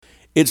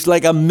It's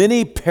like a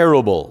mini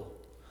parable.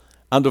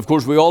 And of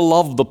course, we all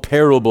love the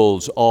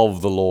parables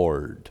of the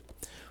Lord.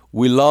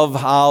 We love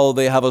how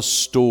they have a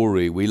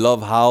story. We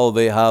love how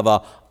they have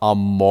a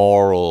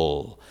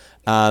moral.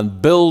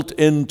 And built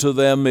into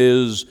them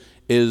is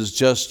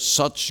just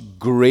such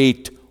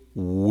great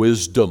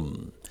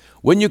wisdom.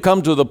 When you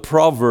come to the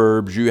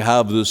Proverbs, you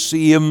have the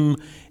same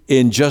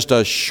in just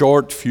a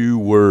short few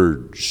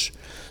words.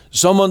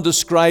 Someone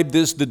described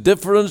this, the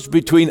difference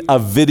between a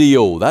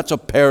video. That's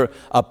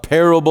a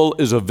parable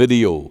is a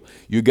video.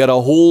 You get a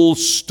whole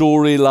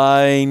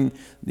storyline,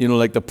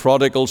 like the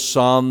prodigal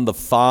son, the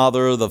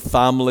father, the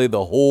family,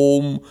 the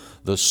home,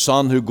 the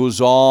son who goes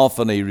off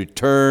and he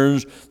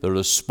returns, the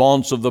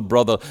response of the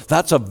brother.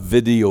 That's a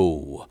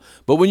video.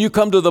 But when you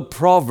come to the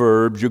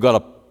Proverbs, you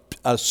got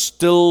a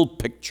still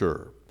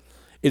picture.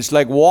 It's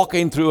like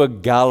walking through a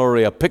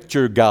gallery, a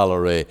picture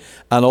gallery,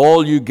 and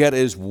all you get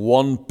is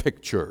one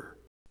picture.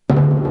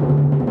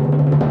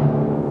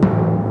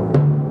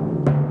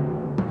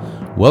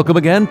 Welcome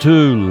again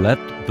to Let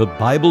the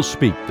Bible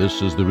Speak.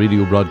 This is the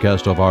radio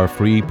broadcast of our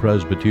Free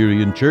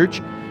Presbyterian Church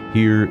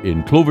here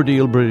in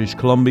Cloverdale, British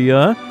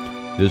Columbia.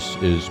 This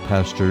is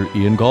Pastor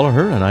Ian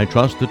Gallagher, and I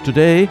trust that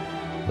today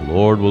the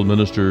Lord will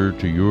minister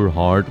to your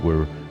heart.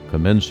 We're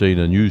commencing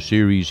a new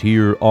series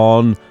here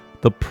on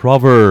the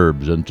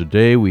Proverbs, and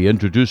today we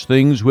introduce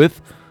things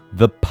with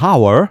the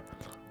power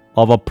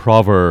of a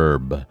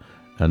proverb.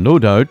 And no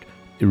doubt,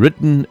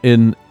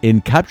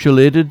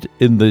 encapsulated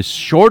in the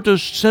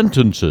shortest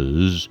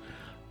sentences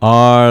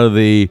are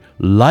the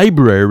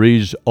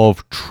libraries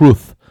of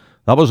truth.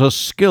 That was a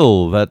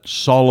skill that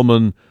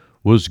Solomon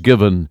was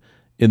given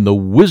in the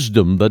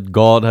wisdom that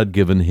God had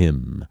given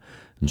him.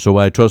 And so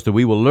I trust that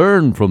we will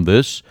learn from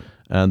this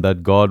and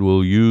that God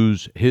will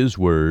use His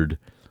Word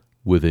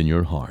within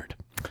your heart.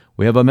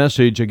 We have a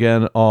message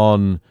again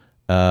on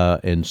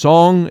in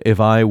song, If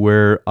I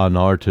Were an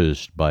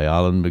Artist by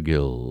Alan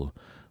McGill.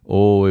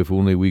 Oh, if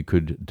only we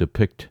could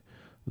depict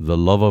the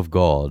love of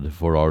God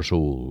for our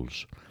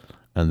souls.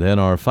 And then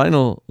our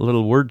final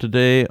little word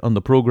today on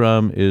the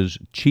program is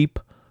cheap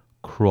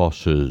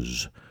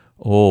crosses.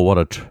 Oh,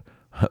 what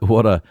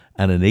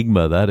an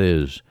enigma that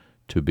is,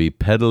 to be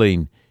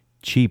peddling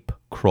cheap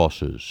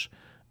crosses.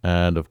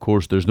 And of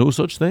course, there's no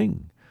such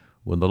thing.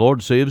 When the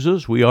Lord saves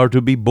us, we are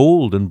to be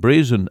bold and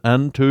brazen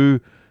and to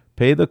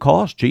pay the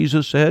cost.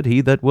 Jesus said,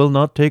 "He that will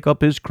not take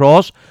up his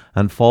cross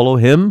and follow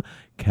Him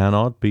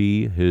cannot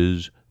be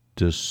His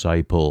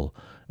disciple."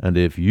 And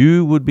if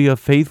you would be a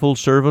faithful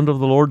servant of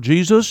the Lord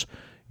Jesus,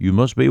 you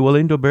must be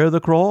willing to bear the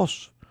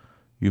cross.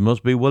 You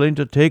must be willing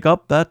to take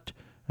up that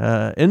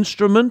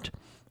instrument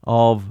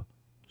of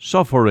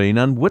suffering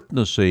and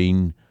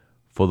witnessing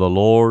for the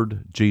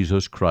Lord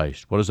Jesus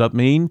Christ. What does that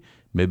mean?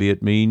 Maybe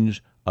it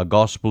means a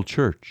gospel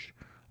church,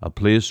 a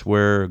place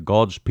where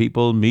God's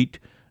people meet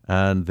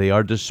and they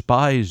are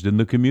despised in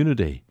the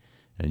community,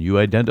 and you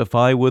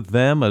identify with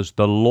them as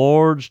the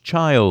Lord's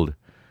child.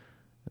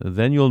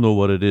 Then you'll know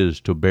what it is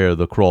to bear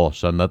the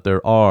cross and that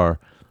there are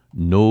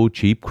no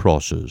cheap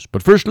crosses.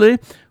 But firstly,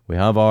 we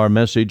have our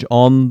message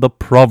on the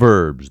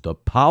Proverbs, the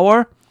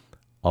power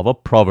of a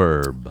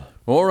proverb.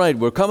 All right,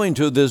 we're coming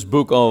to this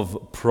book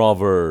of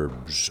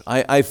Proverbs.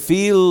 I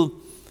feel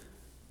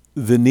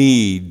the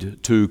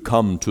need to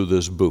come to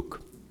this book.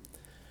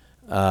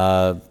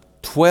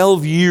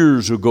 12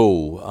 years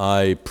ago,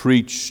 I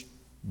preached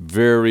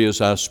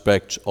various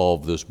aspects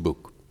of this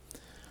book.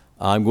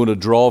 I'm going to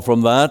draw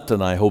from that,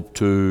 and I hope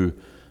to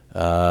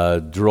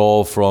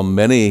draw from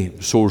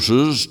many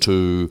sources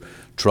to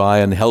try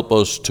and help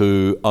us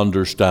to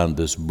understand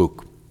this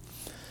book.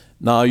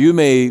 Now, you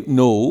may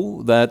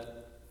know that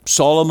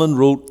Solomon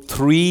wrote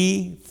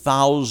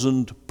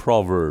 3,000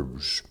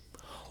 proverbs,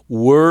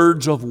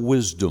 words of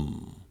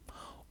wisdom,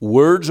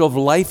 words of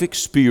life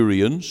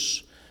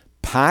experience,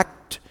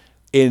 packed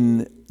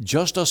in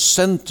just a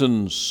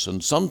sentence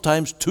and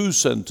sometimes two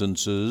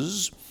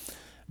sentences,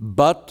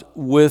 but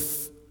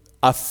with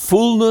a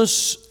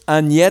fullness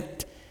and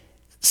yet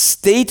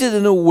stated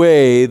in a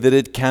way that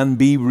it can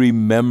be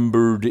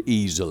remembered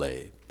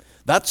easily.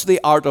 That's the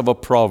art of a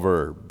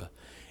proverb.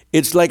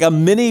 It's like a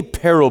mini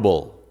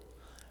parable.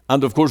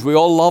 And of course, we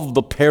all love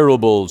the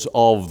parables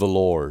of the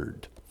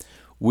Lord.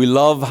 We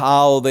love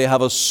how they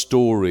have a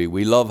story.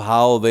 We love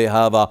how they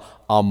have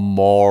a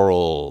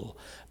moral.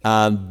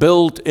 And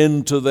built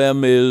into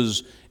them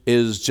is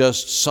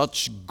just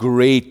such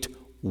great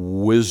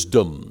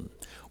wisdom.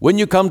 When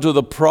you come to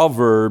the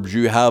Proverbs,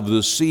 you have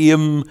the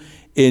same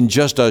in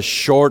just a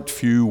short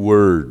few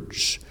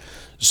words.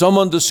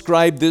 Someone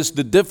described this,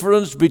 the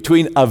difference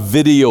between a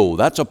video.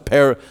 That's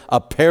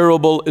a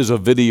parable is a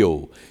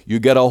video. You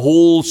get a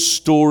whole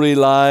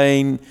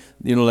storyline,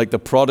 like the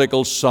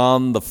prodigal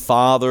son, the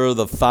father,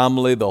 the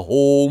family, the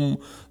home,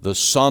 the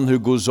son who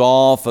goes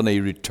off and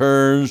he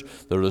returns,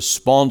 the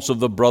response of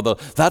the brother.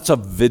 That's a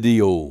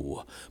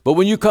video. But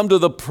when you come to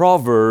the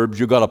Proverbs,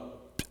 you got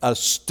a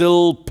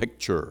still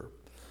picture.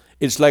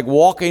 It's like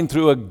walking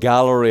through a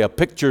gallery, a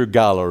picture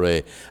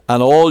gallery,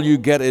 and all you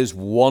get is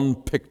one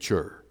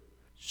picture.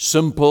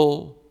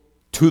 Simple,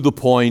 to the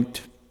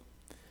point,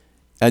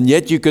 And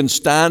yet you can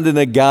stand in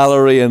a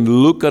gallery and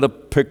look at a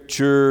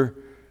picture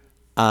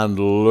and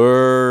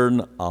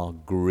learn a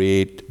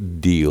great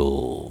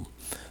deal.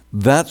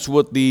 That's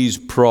what these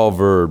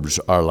Proverbs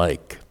are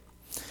like.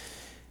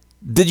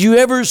 Did you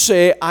ever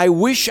say, I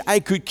wish I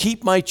could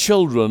keep my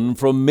children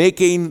from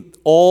making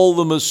all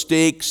the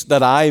mistakes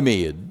that I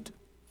made,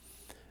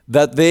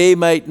 that they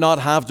might not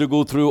have to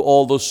go through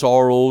all the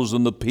sorrows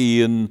and the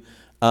pain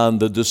and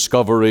the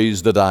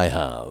discoveries that I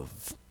have?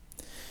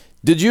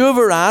 Did you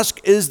ever ask,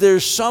 is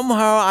there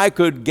somehow I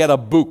could get a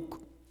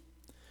book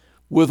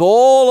with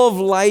all of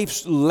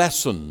life's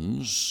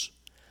lessons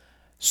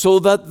so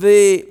that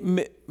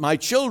my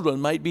children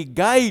might be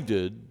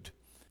guided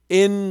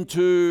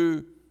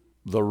into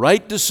the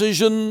right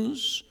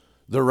decisions,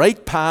 the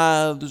right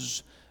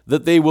paths,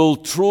 that they will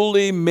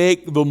truly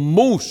make the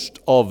most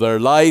of their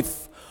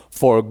life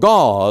for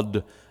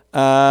God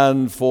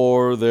and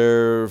for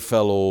their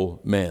fellow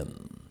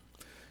men?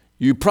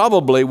 You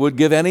probably would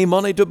give any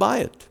money to buy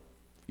it.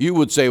 You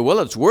would say, well,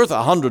 it's worth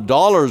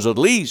 $100 at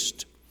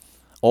least.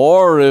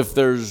 Or if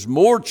there's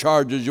more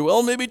charges,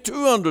 well, maybe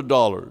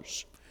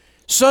 $200.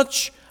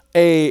 Such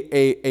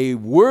a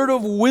word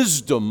of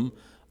wisdom,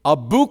 a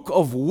book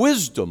of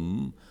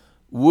wisdom,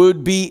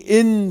 would be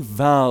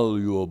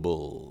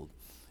invaluable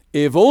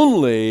if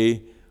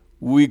only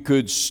we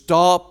could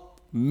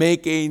stop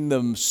making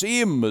the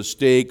same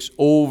mistakes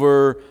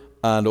over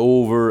and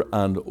over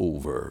and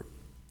over.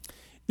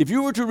 If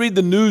you were to read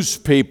the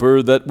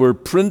newspaper that were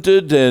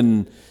printed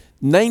in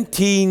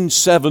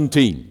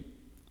 1917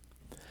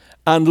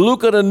 and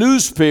look at a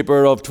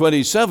newspaper of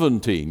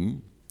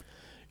 2017,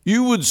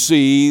 you would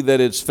see that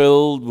it's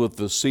filled with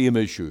the same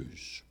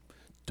issues: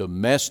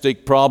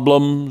 domestic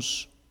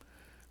problems,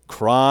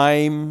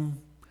 crime,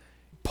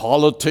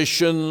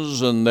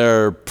 politicians and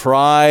their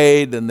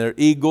pride and their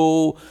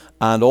ego,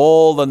 and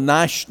all the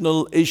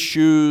national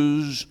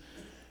issues.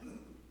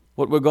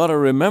 What we've got to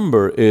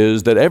remember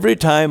is that every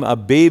time a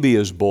baby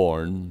is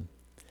born,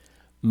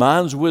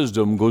 man's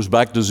wisdom goes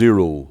back to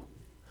zero.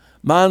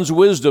 Man's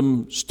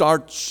wisdom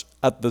starts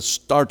at the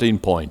starting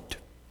point.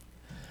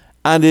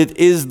 And it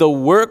is the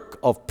work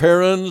of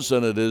parents,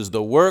 and it is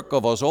the work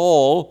of us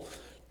all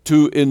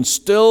to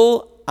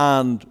instill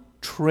and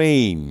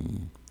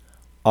train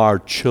our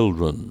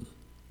children.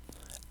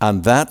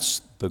 And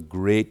that's the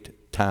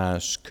great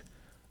task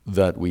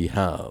that we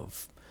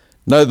have.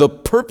 Now, the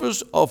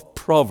purpose of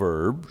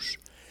Proverbs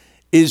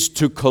is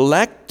to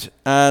collect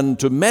and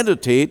to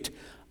meditate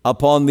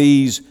upon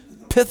these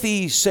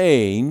pithy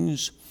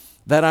sayings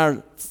that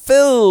are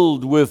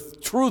filled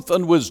with truth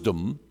and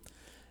wisdom,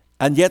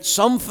 and yet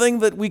something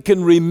that we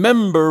can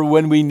remember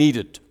when we need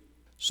it,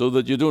 so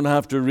that you don't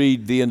have to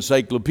read the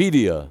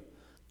encyclopedia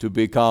to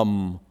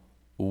become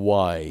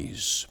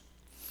wise.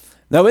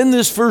 Now, in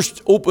this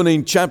first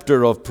opening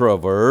chapter of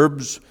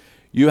Proverbs,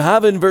 you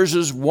have in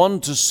verses 1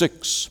 to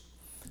 6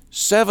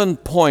 7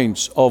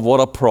 points of what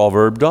a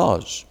proverb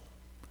does,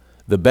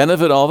 the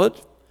benefit of it,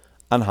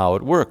 and how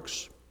it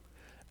works.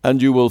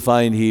 And you will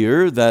find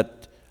here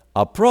that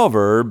a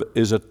proverb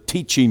is a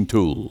teaching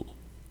tool.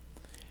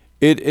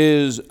 It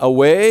is a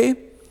way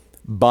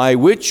by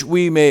which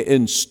we may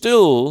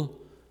instill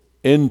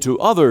into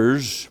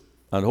others,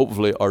 and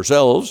hopefully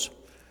ourselves,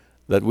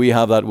 that we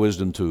have that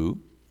wisdom too,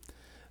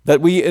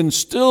 that we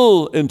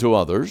instill into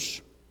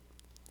others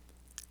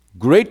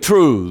great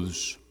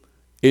truths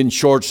in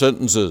short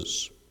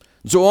sentences.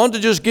 So I want to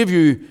just give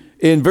you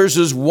in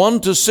verses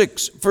 1 to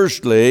 6,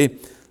 firstly,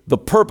 the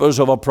purpose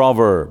of a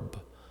proverb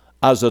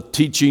as a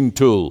teaching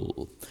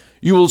tool.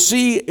 You will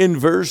see in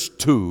verse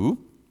 2,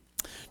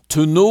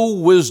 to know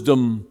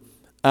wisdom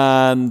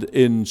and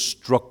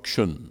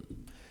instruction.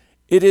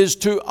 It is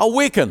to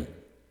awaken.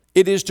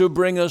 It is to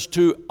bring us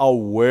to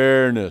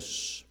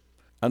awareness.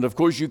 And of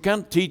course, you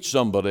can't teach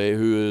somebody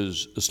who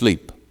is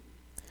asleep.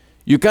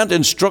 You can't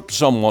instruct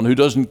someone who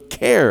doesn't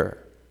care.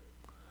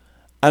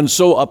 And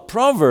so a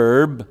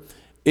proverb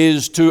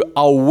is to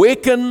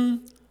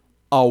awaken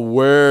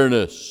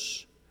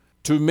awareness,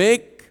 to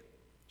make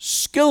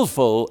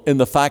skillful in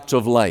the facts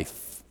of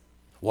life.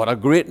 What a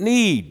great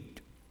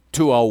need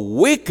to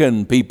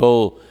awaken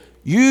people.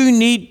 You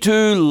need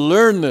to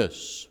learn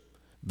this,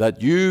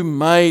 that you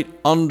might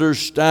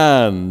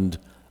understand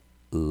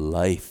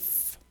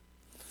life.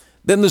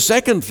 Then the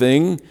second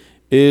thing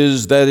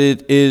is that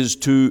it is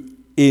to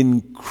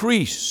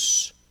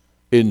increase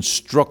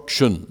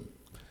instruction.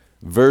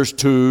 Verse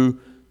 2,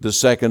 the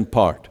second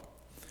part.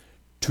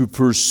 To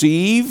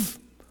perceive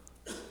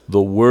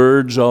the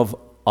words of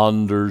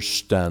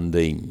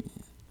understanding.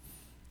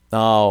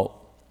 Now,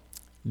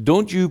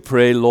 don't you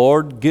pray,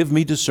 Lord, give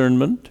me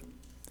discernment,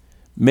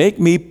 make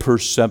me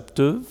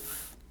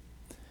perceptive.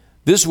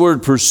 This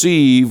word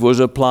perceive was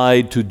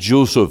applied to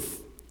Joseph.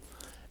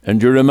 And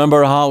do you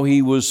remember how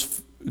he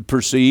was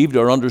perceived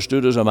or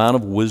understood as a man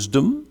of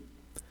wisdom?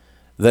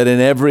 That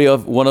in every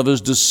one of his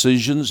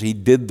decisions, he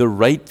did the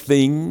right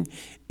thing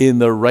in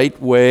the right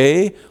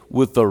way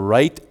with the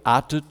right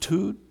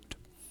attitude.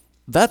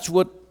 That's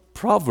what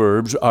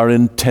Proverbs are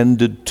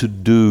intended to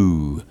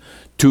do,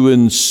 to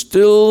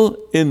instill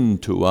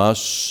into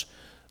us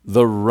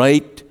the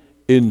right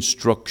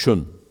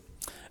instruction.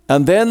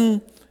 And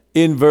then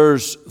in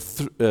verse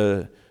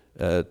 2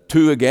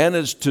 again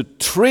is to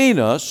train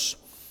us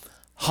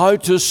how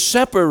to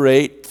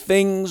separate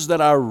things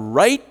that are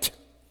right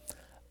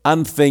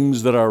and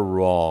things that are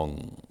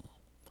wrong.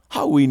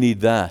 How we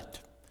need that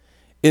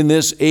in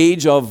this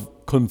age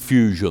of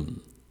confusion,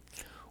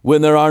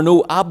 when there are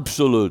no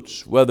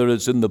absolutes. Whether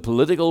it's in the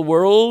political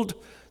world,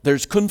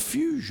 there's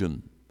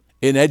confusion.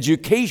 In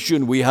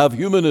education, we have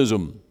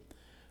humanism.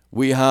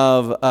 We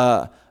have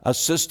a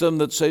system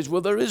that says,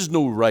 well, there is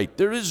no right,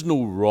 there is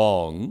no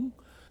wrong,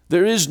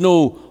 there is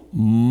no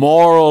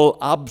moral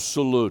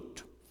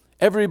absolute.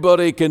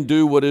 Everybody can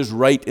do what is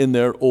right in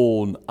their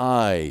own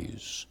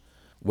eyes.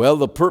 Well,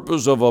 the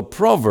purpose of a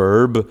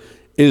proverb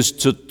is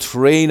to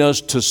train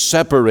us to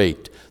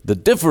separate the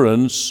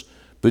difference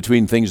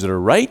between things that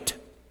are right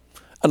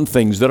and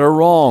things that are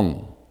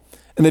wrong.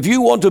 And if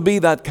you want to be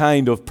that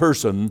kind of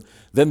person,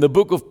 then the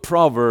book of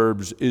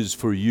Proverbs is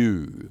for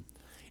you.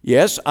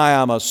 Yes, I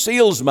am a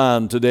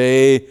salesman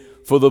today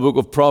for the book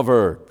of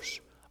Proverbs.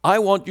 I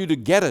want you to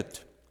get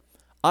it.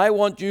 I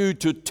want you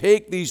to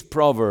take these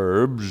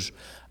Proverbs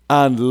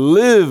and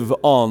live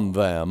on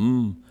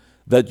them,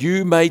 that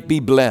you might be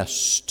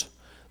blessed,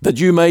 that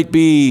you might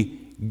be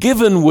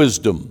given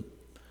wisdom,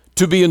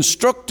 to be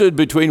instructed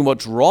between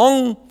what's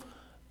wrong,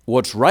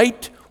 what's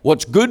right,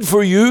 what's good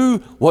for you,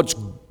 what's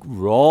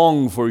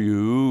wrong for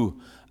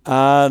you,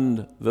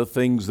 and the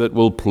things that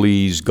will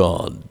please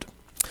God.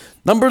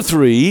 Number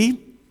 4,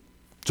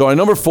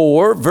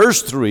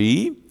 verse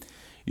 3,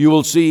 you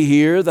will see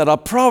here that a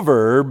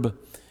proverb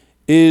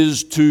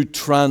is to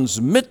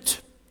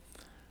transmit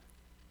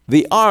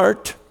the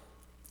art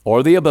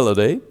or the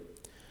ability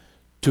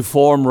to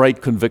form right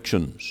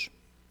convictions,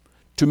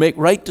 to make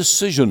right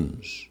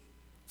decisions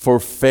for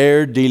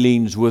fair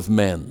dealings with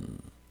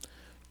men,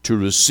 to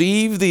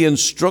receive the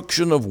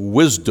instruction of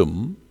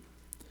wisdom,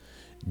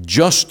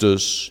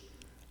 justice,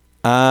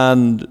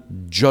 and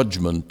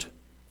judgment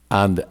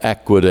and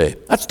equity.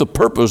 That's the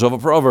purpose of a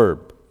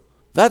proverb.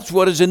 That's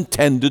what it's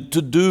intended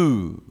to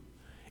do.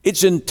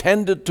 It's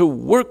intended to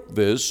work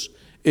this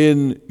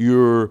in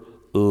your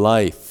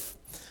life.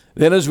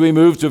 Then as we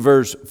move to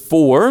verse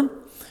 4,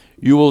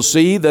 you will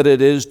see that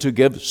it is to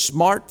give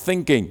smart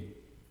thinking.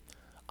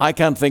 I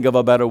can't think of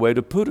a better way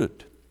to put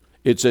it.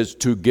 It says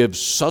to give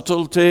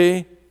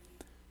subtlety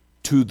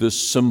to the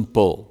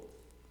simple.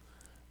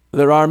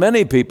 There are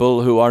many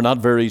people who are not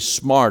very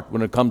smart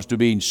when it comes to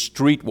being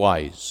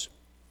streetwise.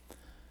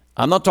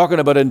 I'm not talking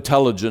about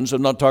intelligence.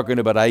 I'm not talking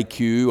about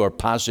IQ or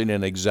passing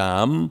an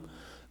exam.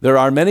 There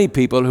are many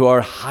people who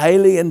are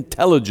highly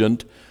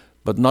intelligent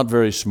but not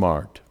very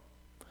smart.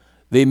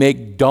 They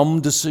make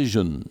dumb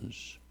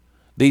decisions.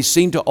 They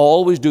seem to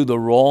always do the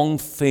wrong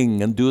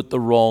thing and do it the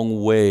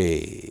wrong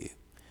way.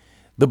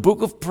 The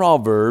book of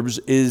Proverbs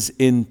is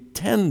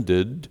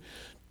intended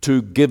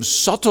to give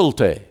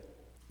subtlety.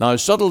 Now,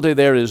 subtlety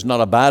there is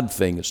not a bad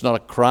thing. It's not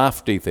a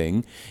crafty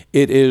thing.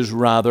 It is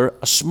rather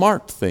a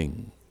smart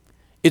thing.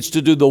 It's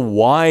to do the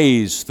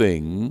wise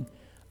thing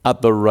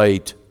at the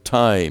right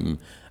time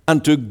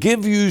and to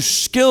give you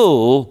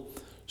skill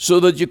so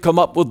that you come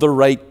up with the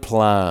right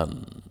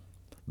plan,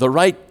 the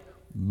right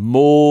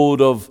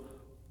mode of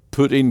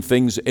putting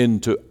things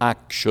into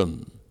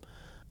action.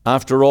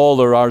 After all,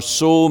 there are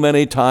so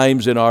many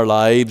times in our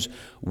lives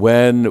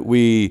when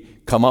we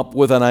come up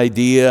with an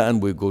idea and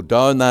we go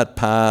down that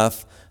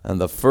path, and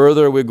the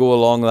further we go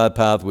along that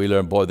path, we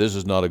learn, boy, this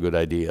is not a good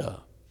idea.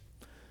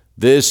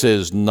 This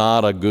is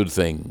not a good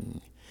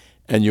thing.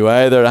 And you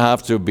either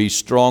have to be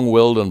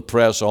strong-willed and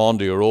press on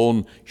to your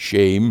own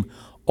shame,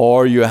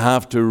 or you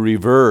have to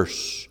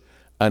reverse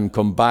and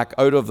come back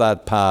out of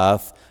that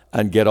path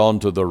and get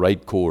onto the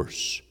right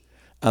course.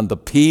 And the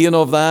pain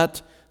of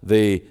that,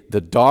 the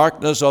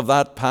darkness of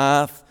that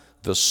path,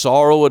 the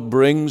sorrow it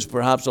brings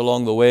perhaps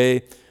along the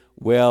way,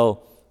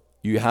 well,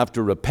 you have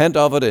to repent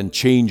of it and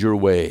change your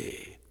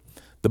way.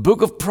 The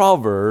book of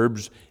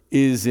Proverbs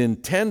is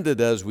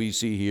intended, as we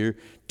see here,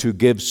 to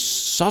give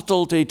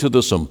subtlety to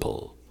the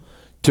simple,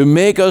 to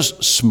make us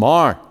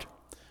smart,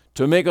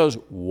 to make us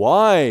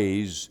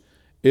wise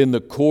in the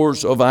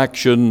course of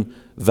action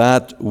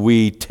that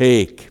we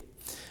take.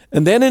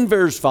 And then in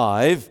verse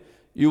 5,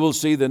 you will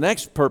see the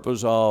next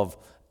purpose of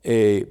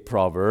a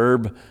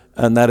proverb,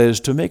 and that is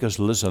to make us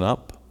listen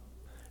up,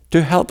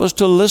 to help us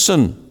to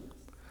listen.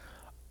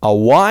 A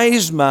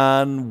wise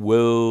man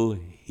will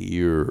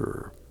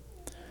hear.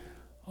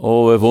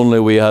 Oh, if only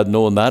we had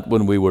known that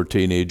when we were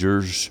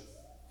teenagers.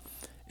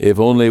 If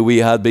only we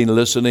had been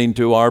listening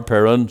to our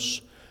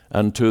parents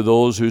and to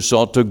those who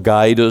sought to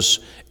guide us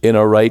in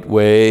a right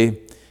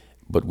way,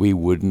 but we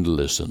wouldn't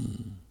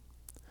listen.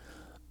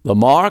 The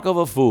mark of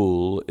a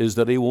fool is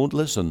that he won't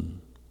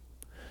listen.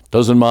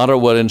 Doesn't matter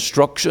what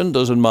instruction,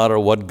 doesn't matter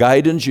what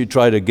guidance you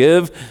try to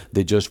give,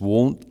 they just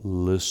won't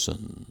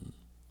listen.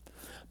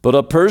 But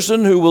a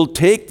person who will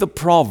take the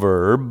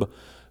proverb,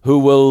 who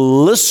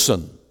will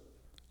listen,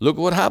 look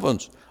what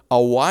happens.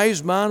 A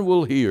wise man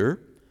will hear,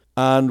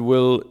 and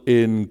will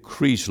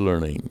increase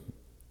learning.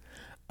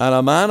 And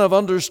a man of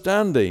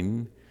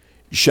understanding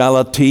shall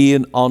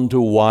attain unto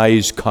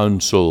wise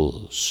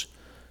counsels.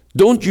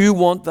 Don't you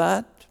want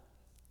that?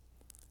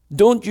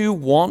 Don't you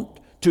want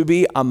to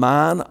be a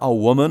man, a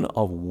woman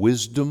of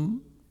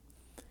wisdom?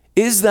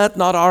 Is that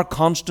not our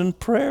constant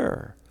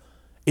prayer?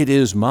 It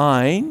is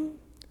mine.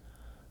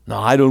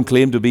 Now, I don't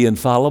claim to be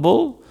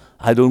infallible.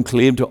 I don't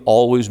claim to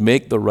always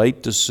make the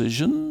right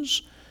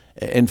decisions.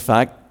 In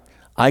fact,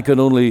 I can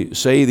only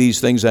say these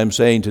things I'm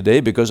saying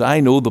today because I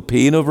know the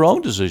pain of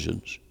wrong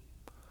decisions.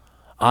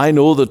 I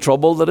know the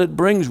trouble that it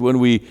brings when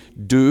we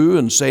do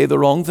and say the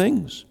wrong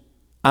things.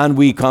 And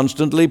we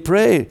constantly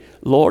pray,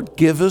 Lord,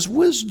 give us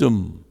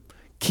wisdom.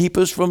 Keep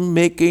us from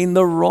making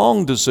the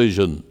wrong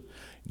decision.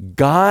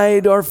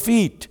 Guide our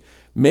feet.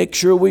 Make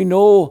sure we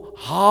know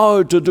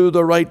how to do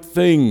the right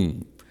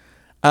thing.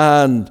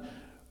 And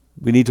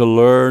we need to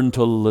learn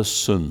to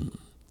listen.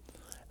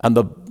 And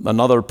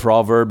another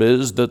proverb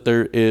is that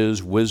there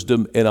is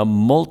wisdom in a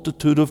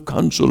multitude of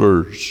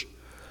counselors.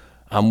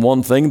 And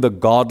one thing the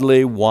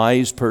godly,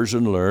 wise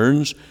person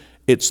learns,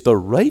 it's the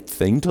right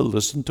thing to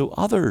listen to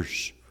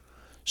others,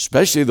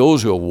 especially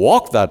those who have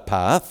walked that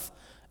path.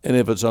 And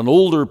if it's an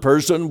older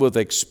person with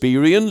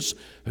experience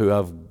who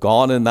have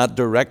gone in that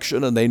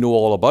direction and they know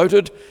all about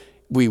it,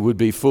 we would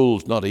be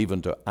fools not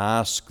even to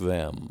ask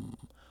them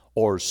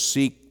or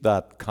seek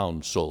that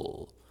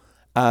counsel.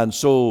 And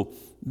so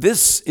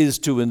this is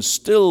to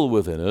instill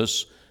within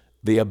us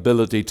the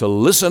ability to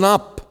listen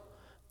up,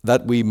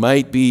 that we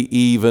might be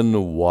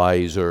even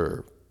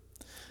wiser.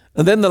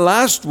 And then the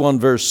last one,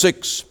 verse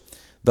 6,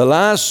 the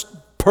last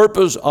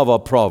purpose of a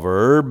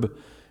proverb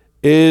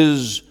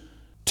is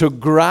to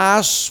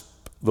grasp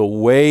the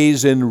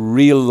ways in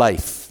real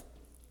life.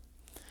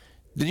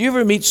 Did you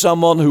ever meet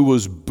someone who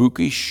was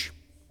bookish?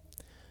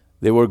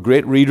 They were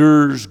great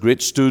readers,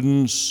 great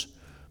students,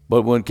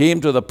 but when it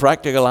came to the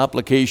practical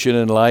application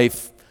in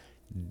life,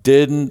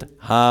 didn't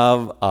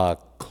have a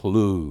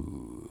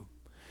clue.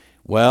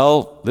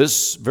 Well,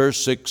 this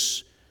verse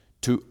 6,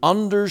 to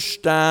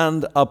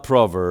understand a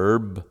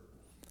proverb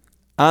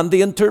and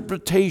the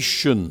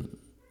interpretation,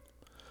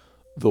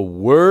 the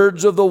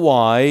words of the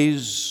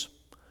wise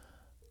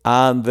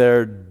and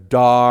their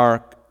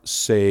dark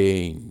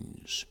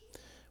sayings.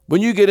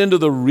 When you get into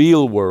the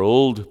real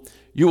world,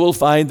 you will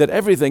find that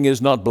everything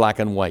is not black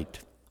and white.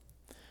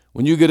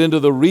 When you get into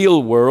the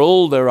real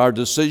world, there are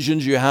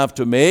decisions you have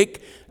to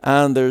make,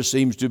 and there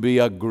seems to be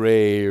a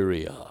gray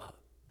area.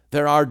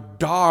 There are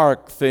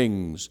dark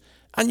things,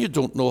 and you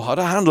don't know how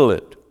to handle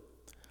it.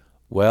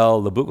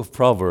 Well, the book of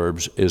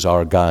Proverbs is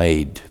our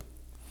guide.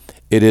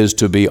 It is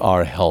to be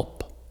our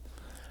help.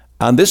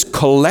 And this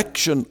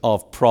collection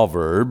of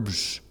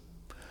Proverbs,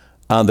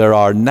 and there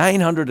are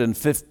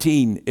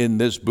 915 in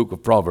this book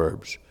of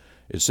Proverbs.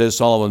 It says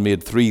Solomon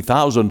made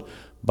 3,000,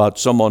 but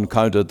someone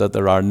counted that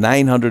there are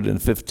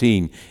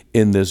 915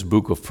 in this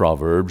book of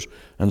Proverbs.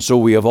 And so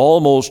we have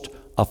almost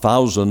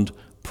 1,000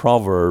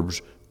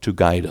 Proverbs to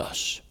guide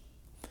us.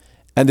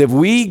 And if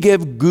we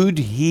give good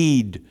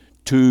heed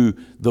to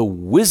the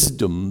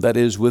wisdom that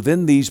is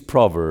within these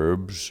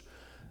Proverbs,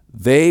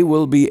 they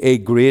will be a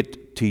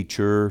great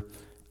teacher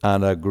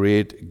and a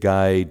great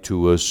guide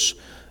to us,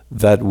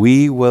 that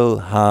we will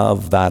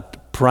have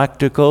that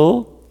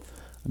practical,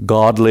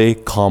 godly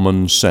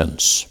common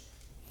sense.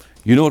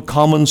 You know what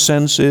common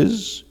sense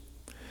is?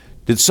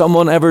 Did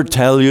someone ever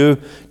tell you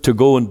to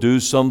go and do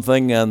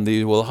something and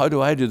well, how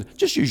do I do that?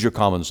 Just use your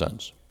common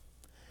sense.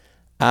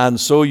 And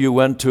so you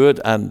went to it,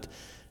 and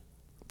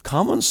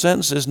common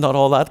sense is not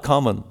all that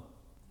common.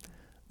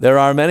 There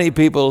are many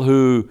people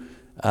who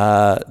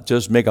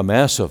just make a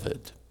mess of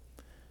it.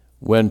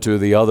 When to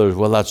the others,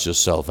 well, that's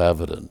just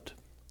self-evident.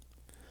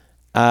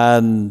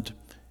 And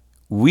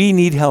we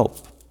need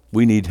help.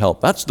 We need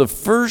help. That's the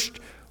first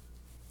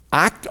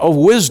act of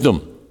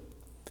wisdom.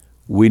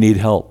 We need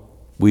help.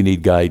 We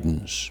need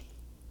guidance.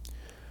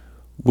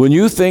 When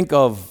you think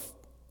of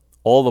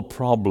all the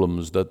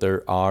problems that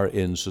there are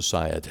in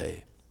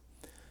society,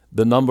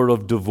 the number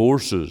of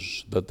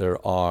divorces that there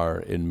are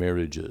in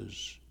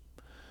marriages,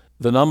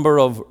 the number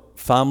of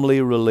family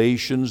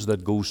relations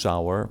that go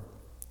sour,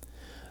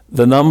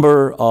 the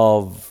number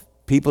of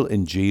people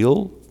in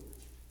jail,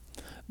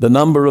 the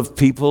number of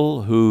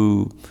people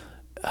who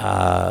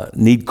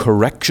need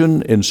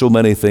correction in so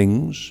many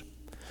things,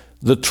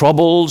 the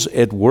troubles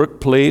at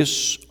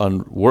workplace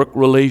and work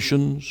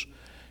relations,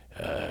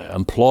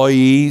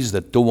 employees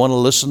that don't want to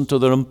listen to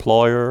their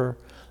employer,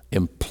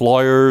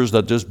 employers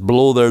that just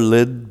blow their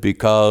lid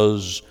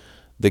because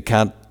they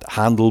can't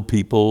handle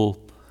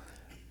people.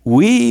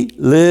 We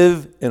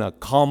live in a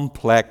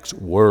complex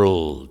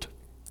world,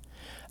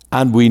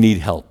 and we need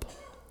help.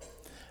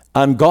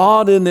 And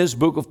God in this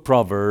book of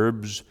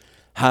Proverbs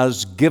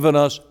has given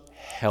us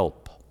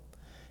help.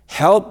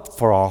 Help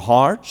for our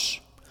hearts,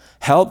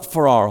 help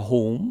for our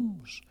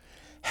homes,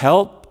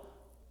 help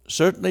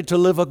certainly to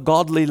live a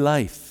godly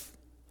life.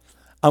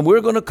 And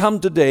we're going to come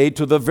today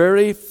to the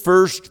very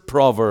first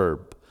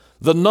proverb,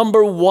 the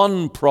number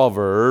one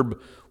proverb,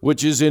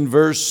 which is in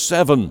verse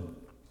 7.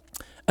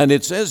 And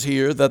it says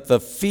here that the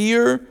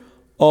fear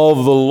of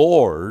the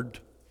Lord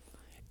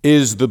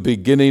is the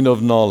beginning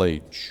of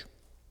knowledge,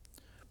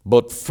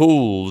 but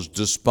fools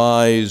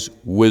despise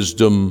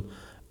wisdom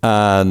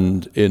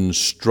and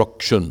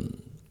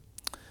instruction.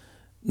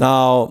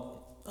 Now,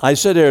 I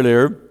said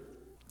earlier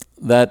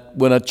that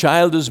when a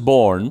child is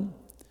born,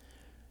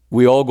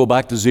 we all go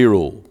back to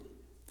zero.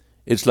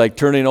 It's like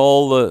turning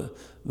all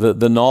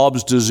the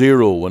knobs to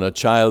zero when a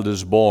child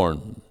is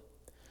born.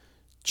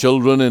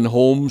 Children in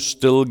homes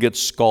still get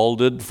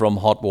scalded from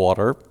hot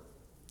water.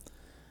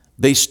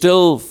 They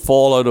still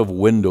fall out of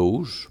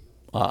windows.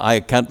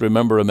 I can't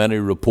remember many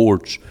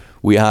reports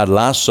we had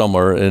last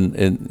summer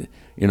in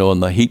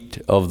the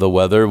heat of the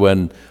weather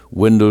when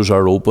windows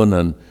are open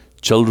and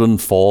children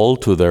fall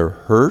to their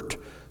hurt,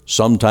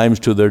 sometimes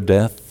to their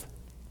death.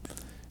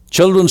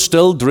 Children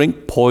still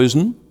drink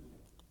poison,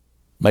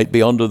 might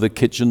be under the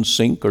kitchen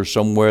sink or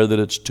somewhere that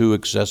it's too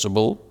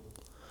accessible.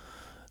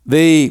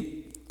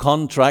 They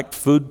contract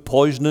food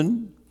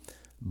poisoning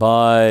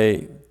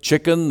by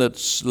chicken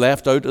that's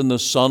left out in the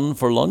sun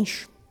for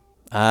lunch,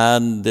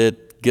 and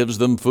it gives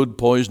them food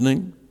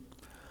poisoning.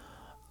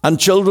 And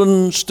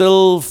children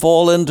still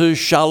fall into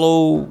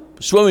shallow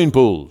swimming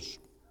pools.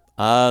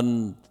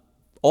 And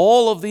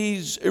all of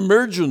these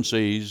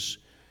emergencies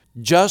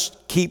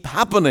just keep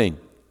happening,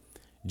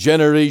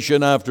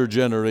 generation after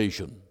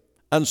generation.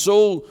 And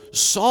so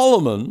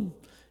Solomon,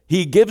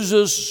 he gives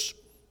us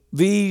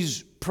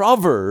these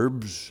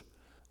proverbs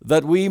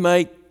that we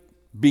might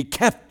be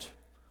kept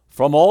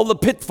from all the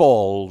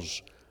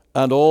pitfalls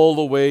and all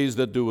the ways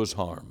that do us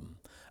harm.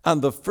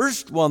 And the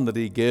first one that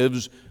he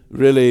gives,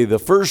 really the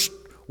first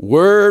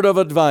word of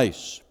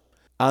advice,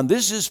 and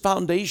this is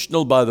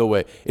foundational, by the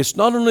way. It's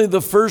not only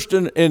the first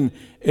in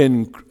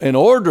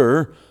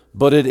order,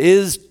 but it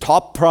is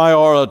top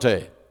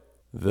priority.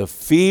 The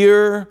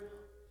fear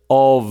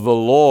of the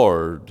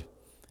Lord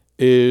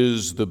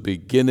is the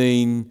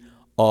beginning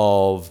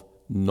of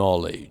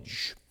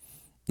knowledge.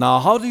 Now,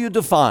 how do you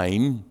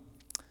define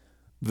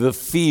the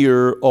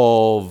fear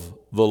of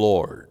the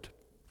Lord?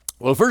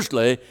 Well,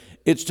 firstly,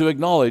 it's to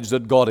acknowledge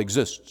that God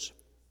exists,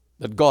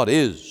 that God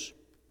is.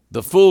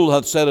 The fool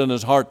hath said in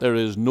his heart, there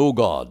is no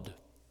God.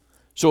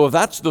 So if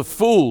that's the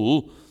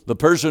fool, the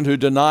person who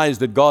denies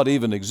that God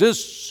even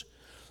exists,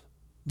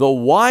 the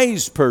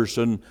wise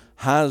person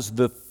has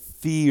the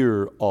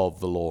fear of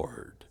the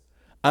Lord.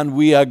 And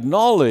we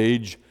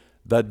acknowledge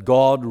that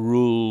God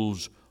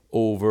rules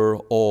over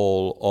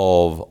all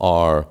of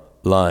our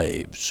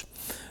lives.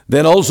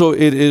 Then also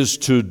it is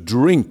to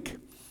drink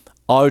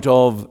out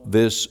of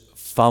this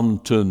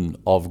fountain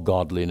of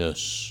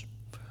godliness.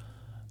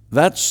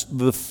 That's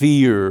the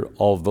fear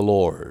of the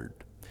Lord.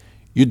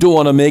 You don't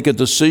want to make a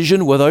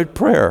decision without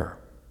prayer.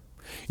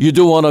 You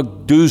don't want to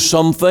do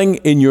something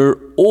in your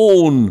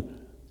own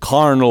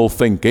carnal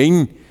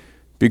thinking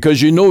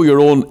because you know your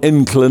own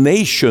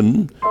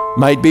inclination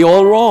might be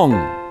all wrong.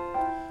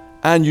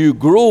 And you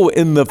grow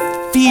in the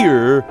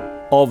fear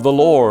of the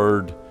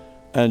Lord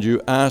and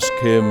you ask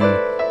Him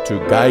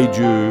to guide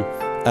you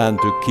and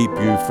to keep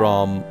you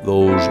from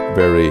those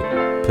very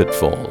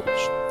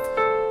pitfalls.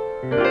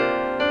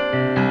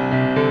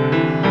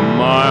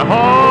 My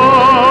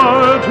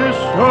heart is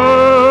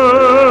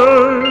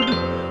stirred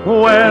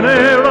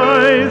whenever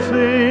I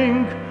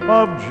think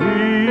of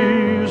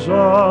Jesus,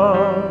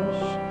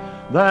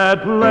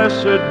 that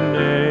blessed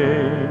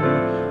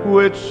name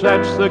which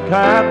sets the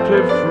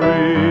captive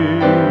free,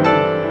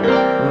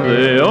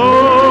 the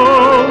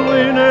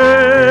only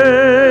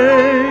name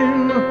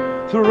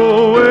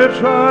through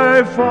which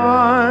I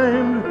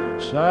find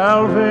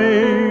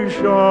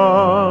salvation.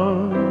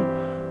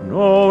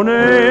 No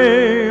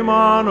name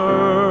on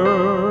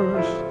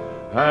earth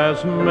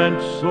has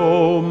meant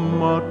so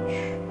much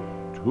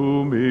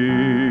to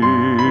me.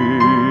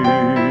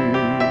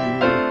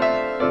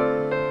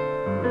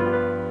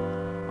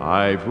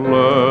 I've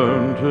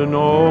learned to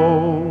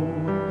know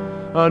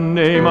a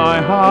name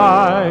I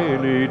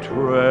highly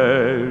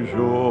treasure.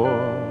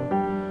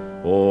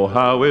 Oh,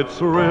 how it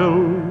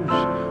thrills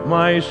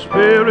my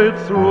spirit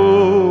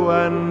through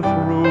and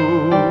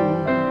through.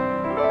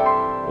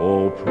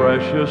 Oh,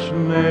 precious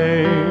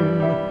name,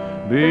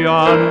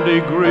 beyond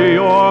degree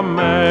or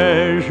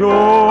measure.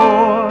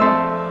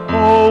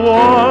 Oh,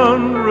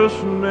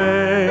 wondrous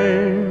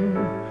name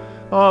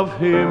of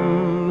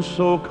Him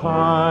so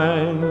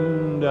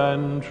kind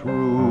and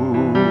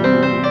true.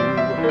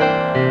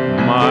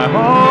 My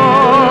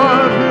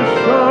heart is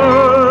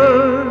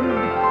stirred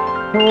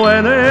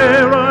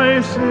whenever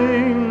I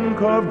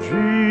think of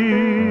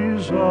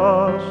Jesus,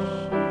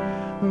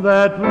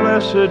 that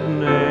blessed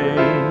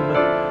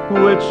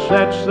name which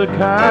sets the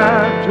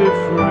captive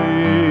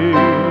free,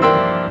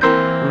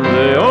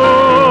 the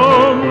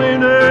only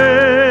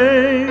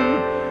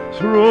name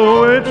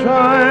through which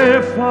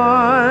I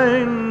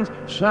find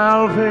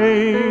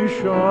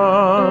salvation.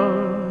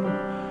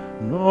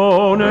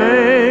 No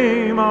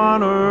name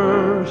on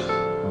earth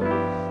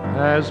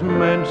has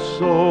meant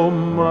so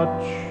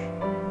much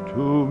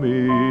to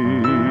me.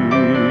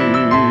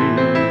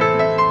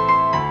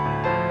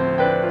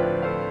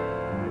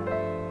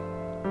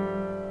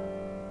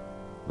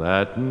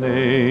 That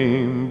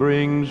name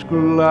brings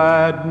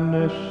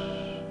gladness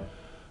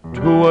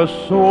to a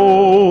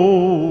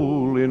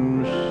soul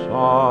in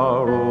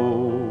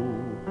sorrow.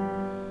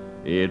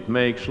 It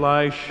makes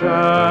life's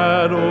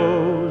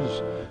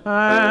shadows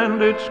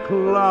and its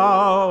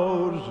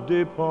clouds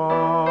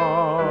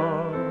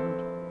depart,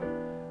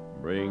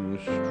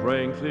 brings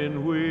strength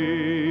in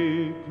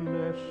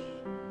weakness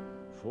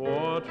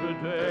for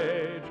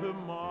today,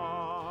 tomorrow.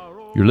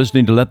 You're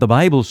listening to Let the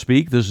Bible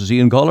Speak. This is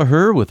Ian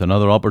Gallagher with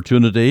another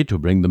opportunity to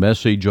bring the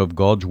message of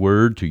God's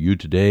Word to you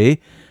today.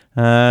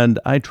 And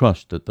I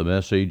trust that the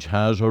message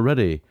has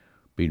already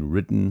been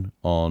written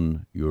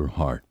on your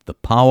heart. The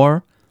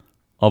power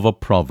of a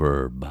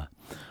proverb. I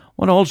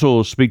want to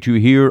also speak to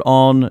you here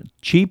on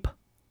cheap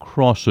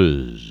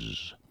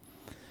crosses.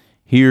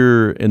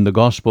 Here in the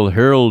Gospel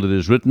Herald it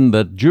is written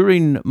that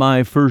during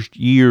my first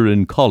year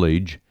in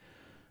college,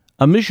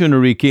 a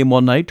missionary came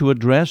one night to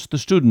address the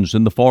students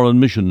in the Foreign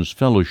Missions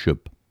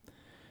Fellowship.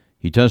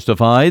 He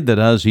testified that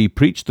as he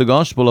preached the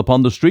gospel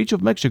upon the streets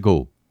of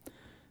Mexico,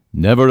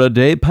 never a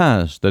day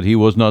passed that he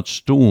was not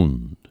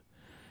stoned.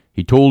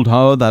 He told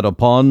how that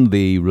upon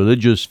the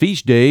religious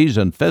feast days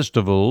and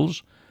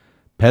festivals,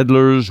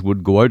 peddlers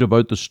would go out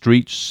about the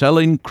streets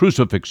selling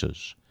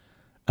crucifixes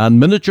and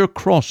miniature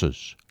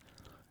crosses,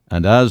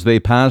 and as they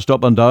passed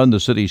up and down the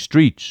city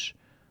streets,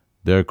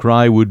 their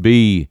cry would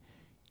be,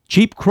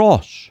 "Cheap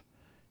cross!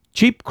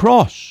 Cheap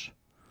cross!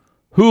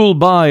 Who'll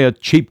buy a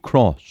cheap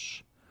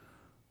cross?"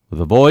 With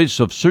a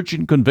voice of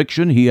searching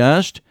conviction, he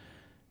asked,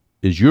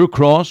 "Is your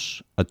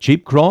cross a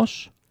cheap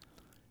cross?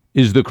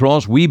 Is the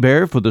cross we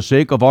bear for the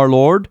sake of our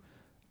Lord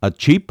a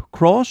cheap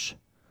cross?"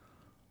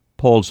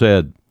 Paul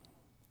said,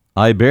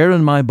 "I bear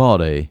in my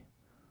body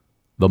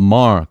the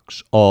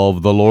marks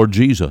of the Lord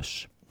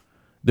Jesus."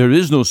 There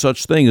is no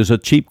such thing as a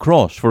cheap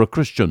cross for a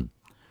Christian.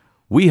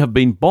 We have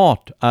been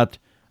bought at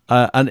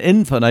an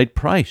infinite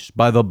price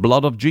by the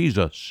blood of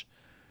Jesus.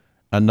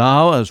 And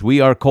now, as we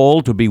are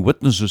called to be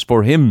witnesses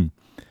for Him,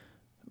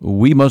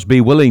 we must be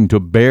willing to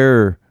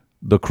bear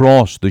the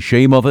cross, the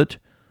shame of it,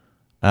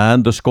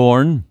 and the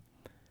scorn,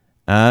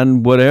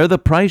 and whatever the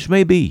price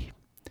may be,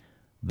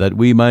 that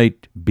we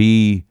might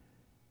be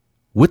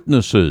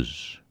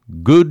witnesses,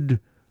 good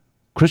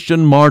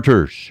Christian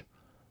martyrs,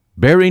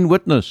 bearing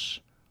witness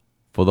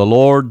for the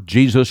Lord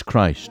Jesus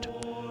Christ.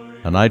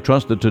 And I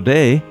trust that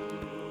today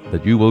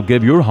that you will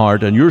give your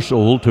heart and your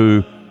soul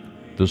to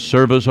the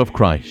service of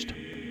Christ.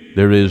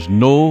 There is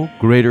no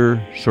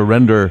greater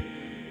surrender,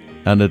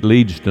 and it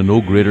leads to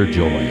no greater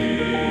joy.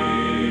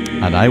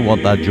 And I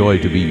want that joy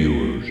to be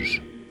yours.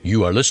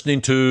 You are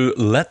listening to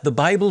Let the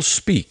Bible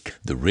Speak,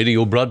 the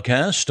radio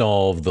broadcast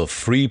of the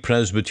Free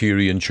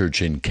Presbyterian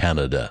Church in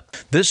Canada.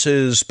 This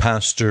is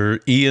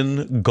Pastor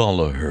Ian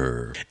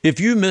Gallagher. If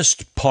you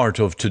missed part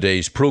of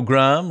today's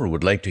program or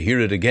would like to hear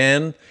it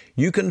again,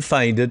 you can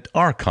find it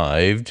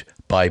archived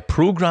by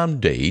program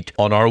date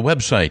on our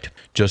website.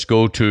 Just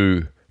go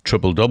to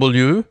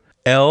www.ltbs.ca,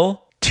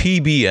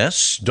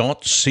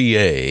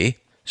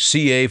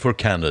 CA for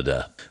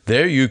Canada.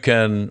 There you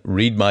can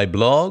read my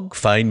blog,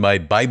 find my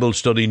Bible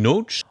study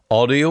notes,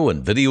 audio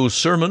and video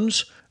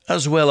sermons,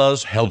 as well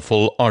as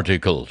helpful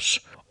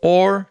articles.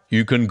 Or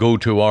you can go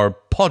to our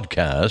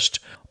podcast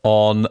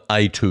on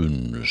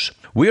iTunes.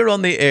 We're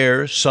on the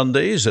air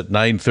Sundays at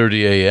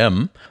 9:30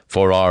 a.m.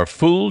 for our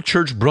full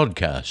church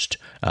broadcast,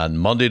 and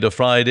Monday to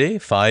Friday,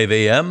 5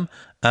 a.m.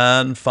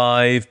 and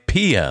 5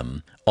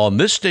 p.m. on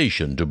this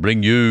station to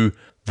bring you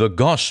the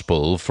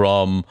gospel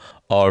from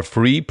our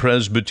Free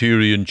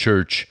Presbyterian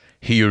Church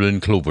here in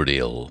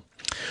Cloverdale.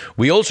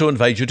 We also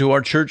invite you to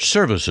our church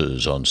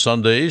services on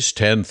Sundays,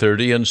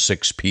 10:30 and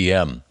 6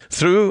 p.m.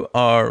 Through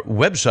our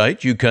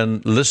website, you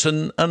can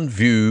listen and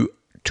view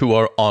to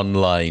our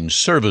online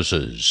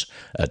services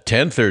at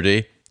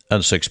 10:30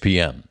 and 6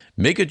 p.m.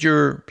 Make it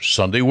your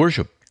Sunday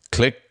worship.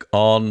 Click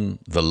on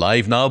the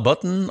Live Now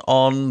button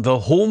on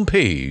the home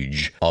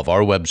page of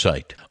our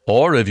website.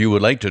 Or if you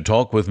would like to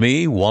talk with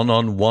me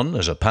one-on-one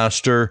as a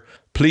pastor,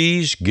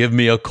 please give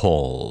me a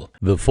call.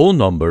 The phone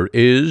number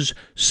is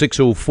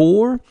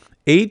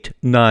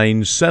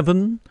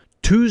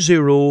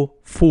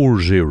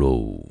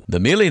 604-897-2040. The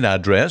mailing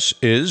address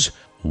is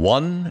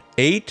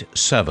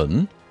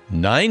 18790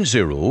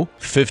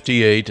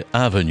 58th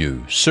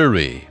Avenue,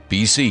 Surrey,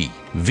 BC,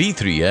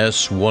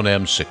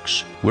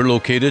 V3S1M6. We're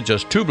located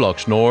just 2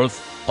 blocks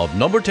north of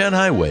number 10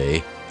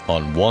 Highway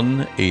on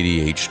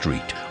 188th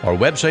Street. Our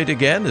website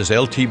again is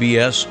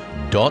ltbs.ca.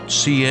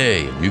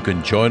 You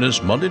can join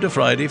us Monday to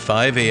Friday,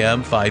 5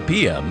 a.m., 5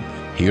 p.m.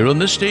 here on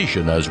the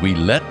station as we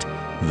let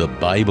the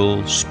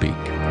Bible speak.